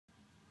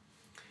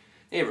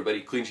Hey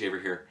everybody, Clean Shaver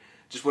here.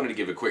 Just wanted to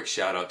give a quick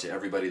shout out to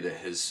everybody that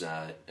has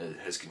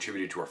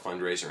contributed to our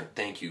fundraiser, and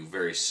thank you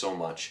so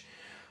much.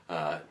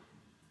 That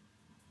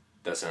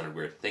sounded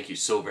weird. Thank you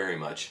so very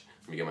much.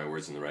 Let me get my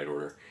words in the right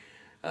order.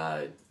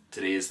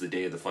 Today is the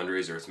day of the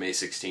fundraiser. It's May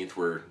 16th.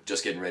 We're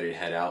just getting ready to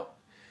head out,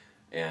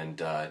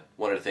 and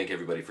wanted to thank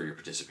everybody for your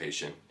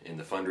participation in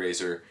the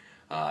fundraiser.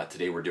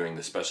 Today we're doing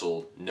the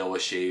special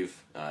Noah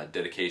Shave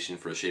dedication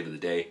for the Shave of the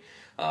Day.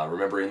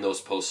 Remember, in those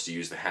posts to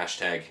use the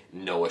hashtag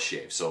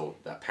NoahShave. So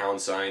that #,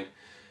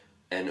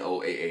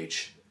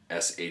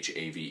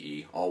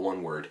 NOAHSHAVE, all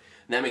one word.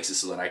 And that makes it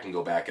so that I can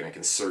go back and I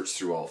can search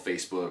through all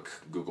Facebook,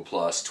 Google+,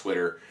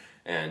 Twitter,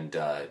 and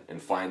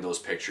find those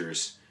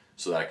pictures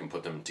so that I can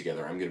put them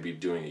together. I'm going to be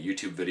doing a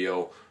YouTube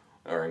video,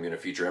 or I'm going to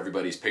feature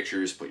everybody's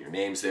pictures, put your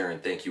names there,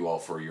 and thank you all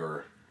for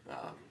your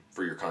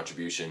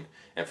contribution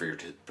and for your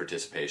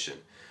participation.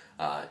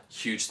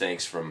 Huge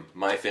thanks from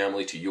my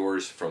family to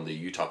yours, from the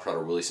Utah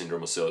Prader-Willi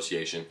Syndrome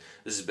Association.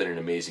 This has been an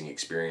amazing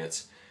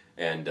experience,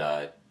 and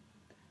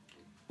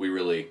we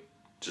really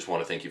just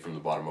want to thank you from the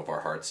bottom of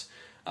our hearts.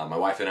 My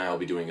wife and I will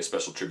be doing a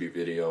special tribute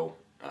video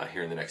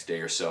here in the next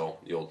day or so.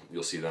 You'll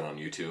see that on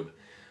YouTube.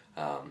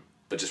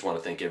 But just want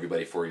to thank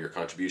everybody for your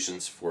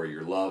contributions, for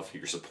your love,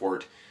 your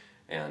support,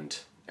 and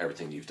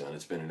everything you've done.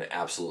 It's been an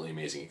absolutely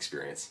amazing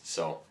experience.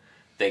 So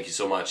thank you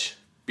so much.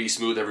 Be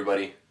smooth,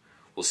 everybody.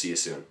 We'll see you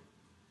soon.